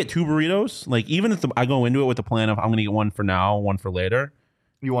get two burritos, like even if I go into it with the plan of I'm gonna get one for now, one for later,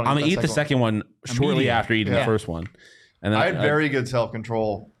 You want I'm gonna eat the second one shortly Immediately. after eating the Yeah. first one. And then I had very good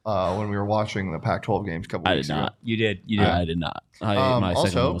self-control when we were watching the Pac-12 games a couple I weeks did ago. not. You did. I did not. My second one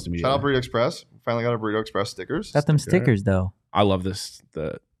Also, was shout immediately. out Burrito Express. Finally got a Burrito Express stickers. Got them stickers though. I love this.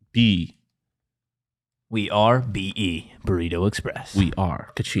 The B. We are BE Burrito Express. We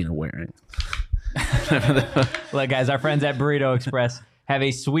are Kachina wearing. Look, guys, our friends at Burrito Express have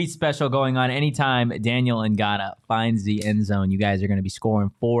a sweet special going on anytime Daniel Ngata finds the end zone. You guys are going to be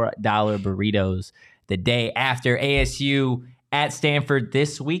scoring $4 burritos the day after ASU at Stanford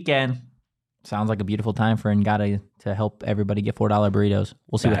this weekend. Sounds like a beautiful time for Ngata to help everybody get $4 burritos.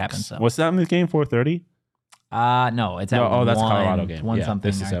 We'll see what happens. So. What's that in the game? 4:30. No, it's at No, that's one, Colorado game. One Yeah, something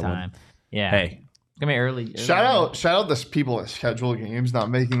this is our at one. time. Yeah. Hey, Come here early. Shout out the people that schedule games,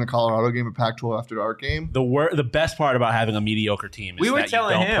 not making the Colorado game a Pac-12 after dark game. the best part about having a mediocre team is We were that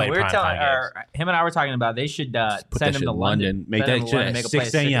telling you don't him. play We were primetime telling games. him and I were talking about they should Put send that him shit to in London. Make Send him that to shit London, at make a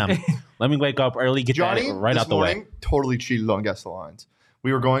 6 play at a.m. Let me wake up early, get Johnny, that right this out the way. morning, totally cheated on Guess the Lines.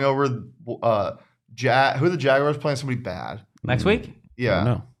 We were going over who the Jaguars playing somebody bad. Next week? Yeah.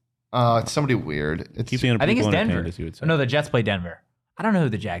 No. It's somebody weird. It's Keep the I think it's people Denver. entertained, as you would say. No, the Jets play Denver. I don't know who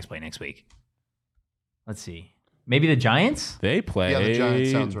the Jags play next week. Let's see. Maybe the Giants? They play. Yeah, the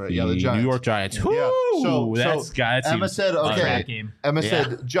Giants sounds right. Yeah, the Giants. New York Giants. Yeah. Woo! So That Emma seems said, fun. okay. That game. Emma Yeah.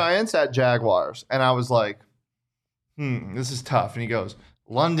 said Giants at Jaguars, and I was like, this is tough. And he goes,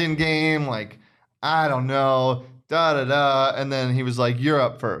 London game, like, I don't know, and then he was like, you're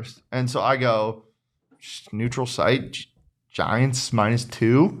up first, and so I go, neutral site, Giants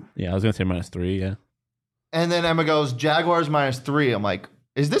 -2, Yeah, I was gonna say -3. Yeah. and then Emma goes, Jaguars -3. I'm like,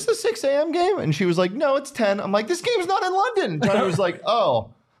 is this a 6 a.m. game? And she was like, no, it's 10. I'm like, this game's not in London. Johnny was like,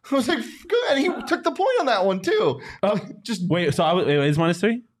 oh. I was like, good. And he took the point on that one too. Just Wait, so it's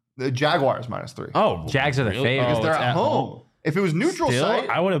 -3? the Jaguars -3. Oh, Jags are the really? favorites. Because they're it's at home. If it was neutral Still, site,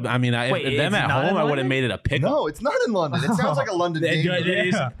 I would have. I mean, Wait, if them it's at not home, in I would have London? made it a pick. no, it's not in London. It sounds like a London game. It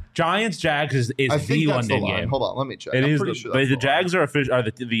is. Giants Jags is I the think that's the London line. game. Hold on, let me check. It I'm is. pretty sure But that's the the line. Jags are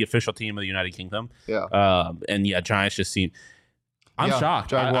the official team of the United Kingdom. Yeah. And yeah, Giants just seem. I'm Yeah, shocked.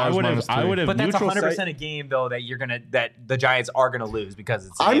 Jaguars I would have. -3. I would have. But that's neutral 100% site- a game, though, that the Giants are going to lose because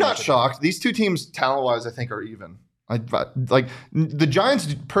it's. a I'm game not of- shocked. These two teams, talent-wise, I think are even. Like the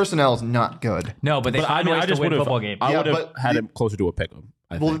Giants' personnel is not good. No, but they But find ways to win football games. I Yeah, would have but had the- it closer to a pick 'em.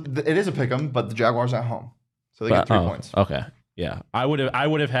 I Well, think. it is a pick 'em, but the Jaguars at home, so they get 3 points. Okay. Yeah, I would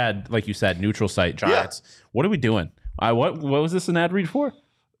have had, like you said, neutral site Giants. What are we doing? What was this an ad read for?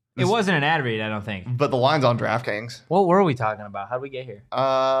 It wasn't an ad read, I don't think. But the line's on DraftKings. What were we talking about? How did we get here?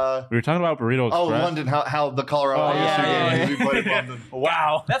 We were talking about Burrito Express. Oh, London. How the Colorado Oh, ASU yeah, game. We played in London.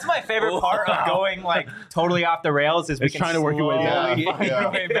 Wow. That's my favorite part of going like totally off the rails is we It's can trying to work your way back. slowly find Yeah.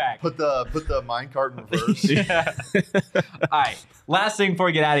 our way back. Put the minecart in reverse. All right. Last thing before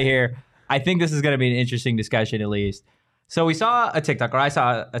we get out of here, I think this is going to be an interesting discussion at least. So we saw a TikTok, or I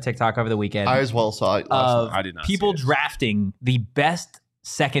saw a TikTok over the weekend I as well saw it last of night. I did not people see it. drafting the best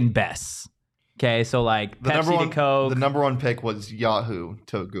second bests. Okay, so like The Pepsi to Coke. the number one pick was Yahoo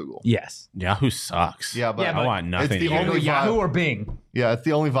to Google. Yes. Yahoo sucks. Yeah, but, Yeah, I want nothing. it's the to do Either with go only Yahoo vi- or Bing. yeah, it's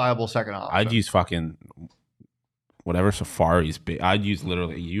the only viable second option. I'd use fucking whatever Safari's big. I'd use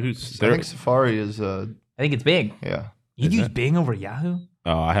literally use. I think Safari is I think it's Bing. yeah. You'd Is use it? Bing over Yahoo?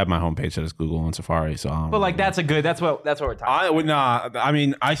 Oh, I have my homepage that is Google and Safari. So, But like that's what we're talking I would not. I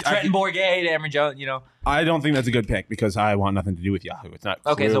mean, Trenton Bourget to Emory Jones, you know. I don't think that's a good pick because I want nothing to do with Yahoo. It's not.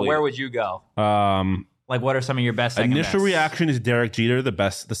 Okay, so clearly- where would you go? Like what are some of your best second Initial best? reaction is Derek Jeter,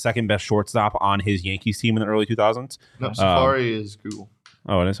 the second best shortstop on his Yankees team in the early 2000s. No, Safari is Google.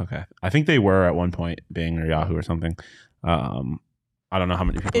 Oh, it is okay. I think they were at one point Bing or Yahoo or something. I don't know how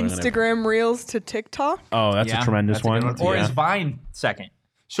many people. Instagram Reels to TikTok. Oh, that's Yeah, a tremendous that's a good one. Or Yeah. is Vine second?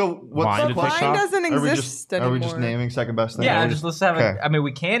 So what's Vine the to Vine TikTok? doesn't Are we exist just anymore. are we just naming second best thing? Yeah, Or just let's have okay. I mean,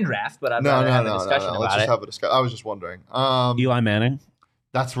 we can draft, but I'd No, rather have a no. discussion Let's about just it. have a discussion. I was just wondering. Eli Manning.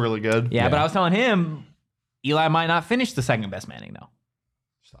 That's really good. Yeah, but Yeah. I was telling him Eli might not finish the second best Manning though.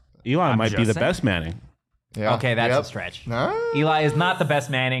 Eli I'm might be just the saying. best Manning. Yeah. Okay, that's Yep. a stretch. No. Eli is not the best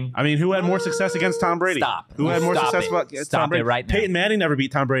Manning. I mean, who had more success against Tom Brady? Stop. Who had more Stop success it. against Stop Tom Brady? it right now. Peyton Manning never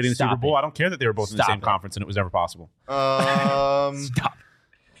beat Tom Brady in the Stop Super Bowl. it. I don't care that they were both in the Stop same it. conference and it was ever possible. Stop.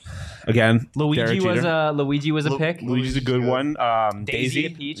 Again, Derek Luigi was Jeter. a pick. Luigi's a good one. Daisy Daisy,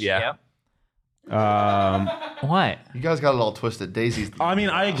 to Peach. yeah. What? You guys got it all twisted. Daisy's. I mean,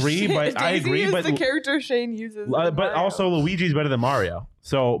 I agree, but Daisy is the character Shane uses. in but Mario. also Luigi's better than Mario.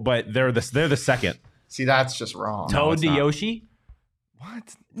 So, but they're the second. See, that's just wrong. Toad it's to not. Yoshi?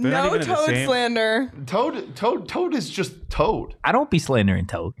 What? They're not no even in the Toad same- slander. Toad is just Toad. I don't be slandering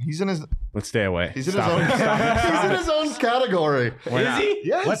Toad. He's in his. Let's stay away. He's in Stop his own. it. He's in his own category. Is he?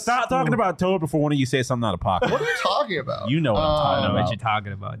 Yes. Let's stop talking about Toad before one of you say something out of pocket. What are you talking about? You know what I'm I talking don't know about. what you're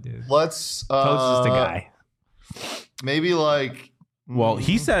talking about, dude. Let's. Toad's just a guy. Maybe like. Well,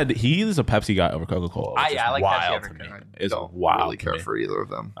 he said he is a Pepsi guy over Coca-Cola. which I like is Pepsi wild over to me. Coke. It's don't wild really to care me. for either of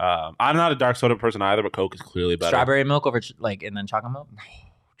them. I'm not a dark soda person either, but Coke is clearly better. Strawberry milk over and then chocolate milk?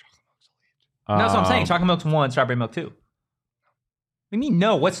 No, that's what I'm saying. Chocolate milk's 1, strawberry milk 2. What do you mean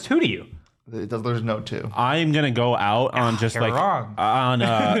no? What's 2 to you? There's no two. I'm gonna go out on just you're like wrong. on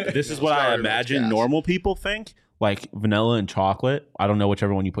this is what I Strawberry milk's imagine gas. normal people think, like vanilla and chocolate. I don't know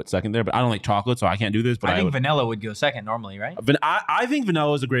whichever one you put second there, but I don't like chocolate, so I can't do this. But I think would, vanilla would go second normally, right? I think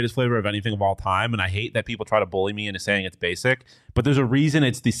vanilla is the greatest flavor of anything of all time, and I hate that people try to bully me into saying it's basic. But there's a reason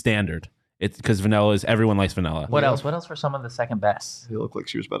it's the standard. It's because vanilla is everyone likes vanilla. What else? What else were some of the second best? He looked like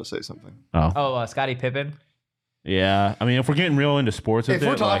she was about to say something. Oh, Scottie Pippen. Yeah, I mean, if we're getting real into sports, If with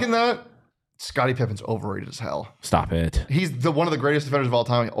we're it, like, talking that, Scottie Pippen's overrated as hell. stop it. He's one of the greatest defenders of all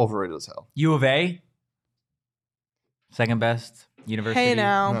time. Overrated as hell. U of A. Second best university. Hey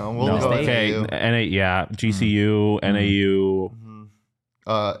now. No, we'll No, go okay, ACU. yeah, GCU, NAU,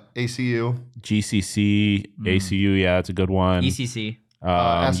 ACU, GCC, ACU. Yeah, it's a good one. ECC.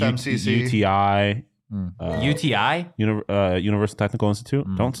 SMCC. UTI, UTI. Universal Technical Institute.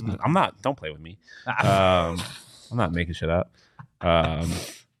 Don't play with me. I'm not making shit up.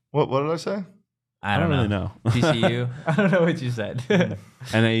 What did I say? I I don't don't really know. TCU. I don't know what you said.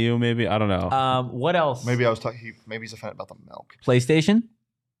 NAU maybe. I don't know. What else? Maybe I was talking. Maybe he's offended about the milk. PlayStation.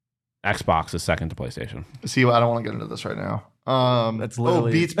 Xbox is second to PlayStation. See, I don't want to get into this right now. That's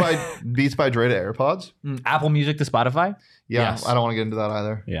literally- Beats by Dre to AirPods. Apple Music to Spotify. Yeah, Yes. I don't want to get into that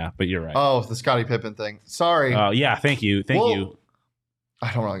either. Yeah, but you're right. Oh, the Scottie Pippen thing. Sorry, Yeah. Thank you. Whoa.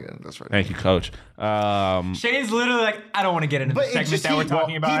 I don't want to get into this right Thank you, Coach. Shane's literally like, I don't want to get into the it's segment just that we're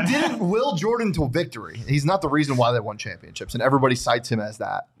talking about. He didn't will Jordan to victory. He's not the reason why they won championships, and everybody cites him as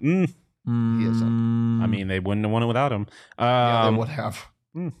that. He isn't. I mean, they wouldn't have won it without him. Yeah, they would have.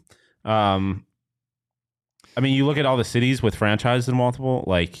 I mean, you look at all the cities with franchises in multiple,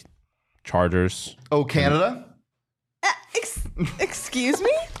 like Chargers. Oh, Canada. Excuse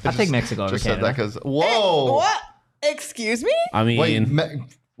me? I'll take Mexico over Just said Canada. that because whoa. What? Excuse me? I mean, Wait,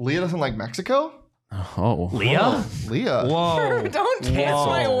 Leah doesn't like Mexico. oh, Leah? Leah. Whoa. Don't twist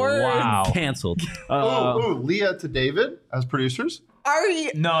my words. Wow. canceled. Leah to David as producers. Are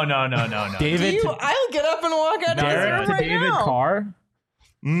you? No. David I'll get up and walk out of this Derek room to right David now. Carr.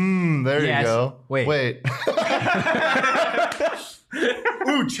 There Yes. you go. Wait.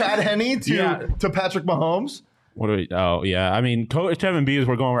 Ooh, Chad Henne to Patrick Mahomes. What do we? Oh yeah, I mean, Coach Kevin B is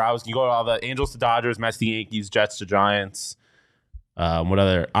we're going where I was. You go to all the Angels to Dodgers, Mets to Yankees, Jets to Giants. What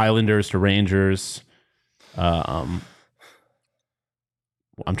other Islanders to Rangers? I'm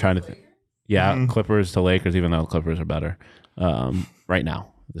trying to think. Yeah, Clippers to Lakers, even though the Clippers are better right now.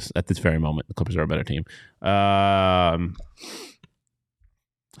 At this very moment, the Clippers are a better team. Call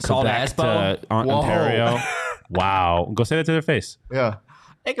to Quebec Espo. to Ontario. Wow, go say that to their face. Yeah.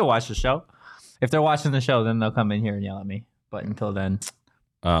 They can watch the show. If they're watching the show, then they'll come in here and yell at me. But until then,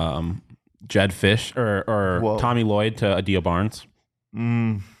 Jed Fish or Whoa. Tommy Lloyd to Adia Barnes,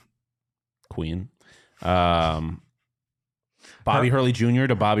 Mm. Queen. Bobby Hurley Jr.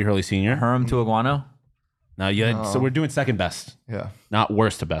 to Bobby Hurley Sr. Herm to Iguano. Now, yeah, so we're doing second best, Yeah. not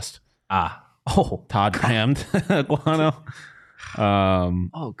worst to best. Oh, Todd Graham to Guano.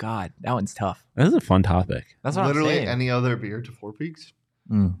 oh God, that one's tough. This is a fun topic. That's what Literally I'm saying. any other beer to Four Peaks,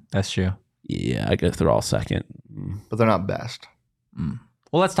 That's true. Yeah, I guess they're all second. but they're not best.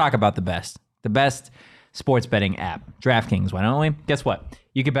 Well, let's talk about the best. The best sports betting app, DraftKings. Why don't we? Guess what?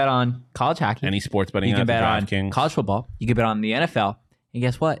 You can bet on college hockey. Any sports betting You can app, bet on DraftKings. college football. You can bet on the NFL. And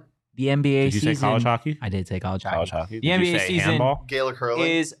guess what? The NBA Did you season. say college hockey? I did say college hockey. College hockey. The Did you NBA say season handball? Gaelic hurling.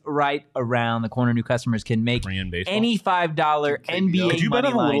 is right around the corner. New customers can make Korean baseball? any $5 NBA Did you bet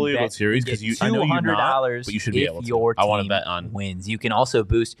on the money Little line League World bet Series? and 'Cause get you- I know you're not, $200 but you should be if able to. your I wanna team bet on wins. You can also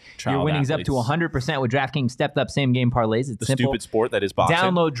boost your child winnings up to athletes. 100% with DraftKings stepped up same game parlays. It's The simple. stupid sport that is boxing.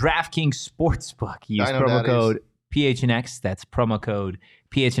 Download DraftKings Sportsbook. Use Dino promo Daddies. code PHNX. That's promo code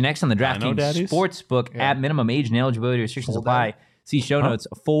PHNX on the Dino DraftKings Daddies? Sportsbook Yeah. app. Minimum age and eligibility restrictions Hold apply. See show notes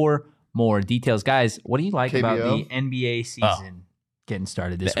for more details. Guys, what do you like about KBO? the NBA season getting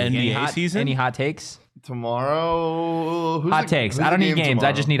started this The week? NBA season? Any hot takes? Tomorrow. Hot takes. I don't need games.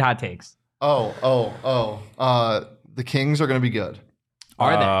 I just need hot takes. The Kings are going to be good.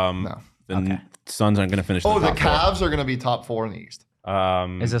 Are they? No. The Okay. Suns aren't going to finish. Oh, in the top four. Cavs are going to be top 4 in the East.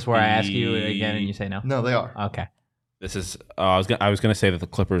 Is this where I ask you again and you say no? No, they are. Okay. This is. I was gonna say that the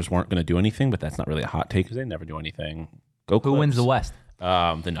Clippers weren't gonna do anything, but that's not really a hot take because they never do anything. Go Clips. Who wins the West?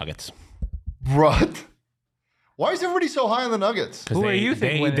 The Nuggets. What? Why is everybody so high on the Nuggets? 'Cause Who they, are you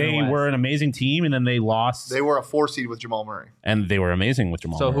think They, winning the they West? were an amazing team, and then they lost. They were a 4 seed with Jamal Murray. and they were amazing with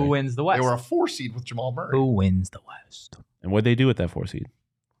Jamal. So Murray. who wins the West? They were a 4 seed with Jamal Murray. Who wins the West? And what they do with that 4 seed?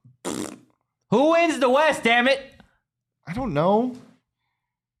 Who wins the West? Damn it! I don't know.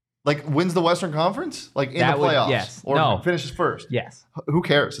 Like wins the Western Conference? Like in That the would- playoffs? yes. Or No. finishes first? Yes. Who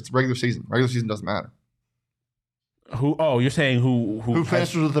cares? It's regular season. Regular season doesn't matter. Who? Oh, you're saying who? Who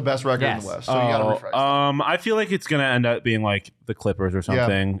finishes with the best record in Yes. the West? So you got to rephrase. that. I feel like it's gonna end up being like the Clippers or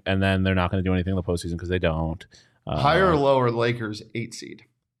something, and then they're not gonna do anything in the postseason because they don't. Higher or lower? Lakers 8 seed.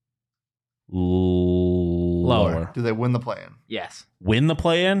 Lower. Do they win the play-in? Yes. Win the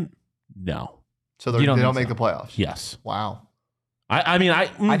play-in? No. So You don't they don't think make the playoffs. Yes. Wow. I mean, I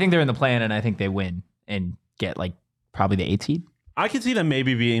think they're in the plan, and I think they win and get like probably the 8 seed. I could see them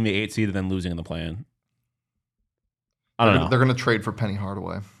maybe being the 8 seed and then losing in the play-in. I don't know. They're going to trade for Penny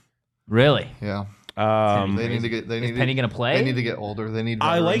Hardaway. Really? Yeah. Um, They need to get. They Is need. Penny gonna play? They need to get older. They need.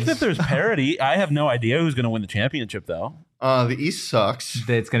 I like that veterans. there's parity. I have no idea who's going to win the championship though, The East sucks.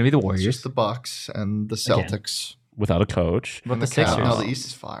 It's going to be the It's Warriors. just the Bucks and the Again. Celtics. without a coach. What and the Cavs. Sixers? No, the East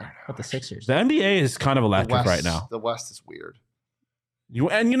is fired. What the Sixers? The NBA is kind of The electric West, right now. The West is weird. You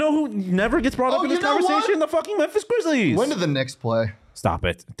know who never gets brought up Oh, in this you know what? conversation? The fucking Memphis Grizzlies. When did the Knicks play? Stop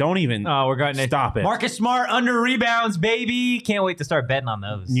it! Don't even. Oh, we're going to Stop it. Marcus Smart under rebounds, baby. Can't wait to start betting on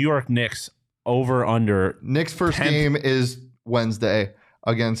those. New York Knicks over under. Knicks' first 10th. game is Wednesday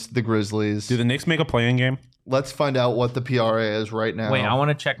against the Grizzlies. Do the Knicks make a playing game? Let's find out what the PRA is right now. Wait, I want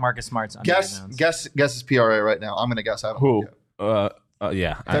to check Marcus Smart's under rebounds. guess his PRA right now. I'm gonna guess. I haven't Who? looked yet.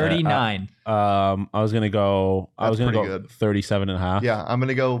 Yeah. 39. I was gonna go. I was That's gonna pretty go good. 37 and a half. Yeah, I'm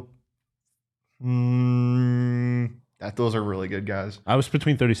gonna go. Those are really good guys. I was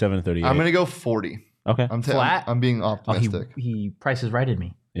between 37 and 38. I'm gonna go 40. Okay. Flat? I'm being Oh, optimistic. he prices righted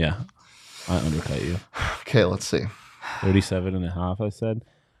me. Yeah. I undercut you. Okay, let's see. 37 and a half, I said.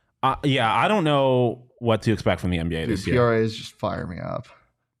 Yeah, I don't know what to expect from the NBA Dude, this year. PRAs just fire me up.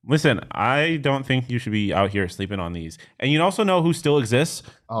 Listen, I don't think you should be out here sleeping on these. And you also know who still exists?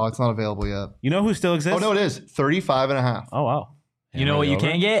 Oh, it's not available yet. You know who still exists? Oh no, it is 35 and a half. Oh, wow. You know what you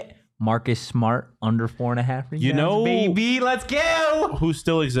can get? Marcus Smart under 4.5 rebounds. You know- baby, let's go. Who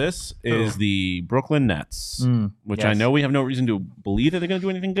still exists is the Brooklyn Nets, which I yes. know we have no reason to believe that they're going to do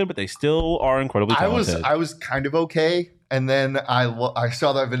anything good, but they still are incredibly talented. I was kind of okay, and then I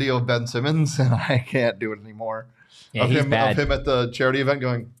saw that video of Ben Simmons, and I can't do it anymore. Yeah, of he's him bad. of him at the charity event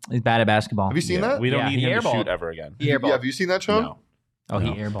going. He's bad at basketball. Have you seen Yeah, that? we don't Yeah, need he him to airballed. shoot ever again. He airballed. Have you seen that show? No. Oh,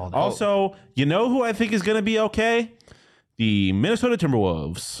 No. he airballed. Also, you know who I think is going to be okay? The Minnesota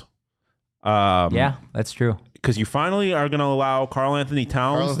Timberwolves. Yeah, that's true. Because you finally are going to allow Karl Anthony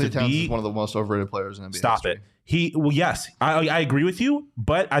Towns Karl-Anthony to Towns be. is one of the most overrated players in NBA. Stop history. it. Yes, I agree with you,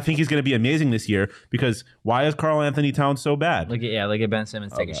 but I think he's going to be amazing this year because why is Karl Anthony Towns so bad? Look at Ben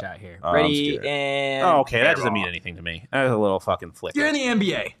Simmons take a shot here. I'm Ready scared. and Oh, okay, that doesn't airball. mean anything to me. That's a little fucking flick. You're in the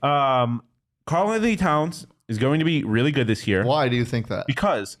NBA. Karl Anthony Towns is going to be really good this year Why do you think that?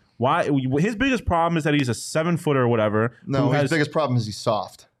 because Why? His biggest problem is that he's a 7-footer or whatever. No, who his has, biggest problem is he's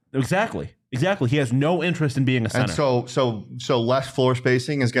soft. Exactly. He has no interest in being a center. And so less floor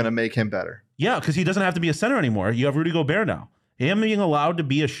spacing is going to make him better. Yeah, because he doesn't have to be a center anymore. You have Rudy Gobert now. Him being allowed to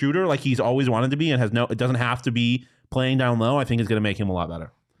be a shooter like he's always wanted to be and it doesn't have to be playing down low, I think is going to make him a lot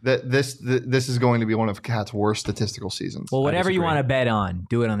better. This is going to be one of Cat's worst statistical seasons. Well, whatever you want to bet on,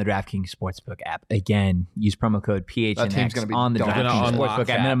 do it on the DraftKings Sportsbook app. Again, use promo code PHNX on the DraftKings Sportsbook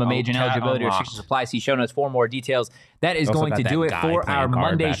app. Minimum age and eligibility restrictions apply. See show notes for more details. That is going to do it for our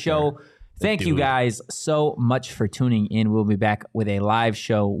Monday show. Thank you guys so much for tuning in. We'll be back with a live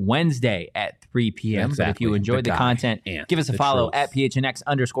show Wednesday at 3 p.m. But if you enjoyed the content, give us a follow at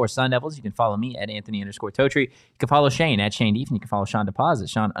PHNX_Sun Devils. You can follow me at Anthony_Totri. You can follow Shane at Shane Deef, and you can follow Sean DePaz at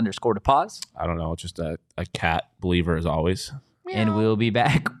Sean_DePaz. I don't know, just a cat believer as always. And we'll be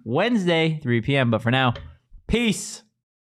back Wednesday, 3 p.m. But for now, peace.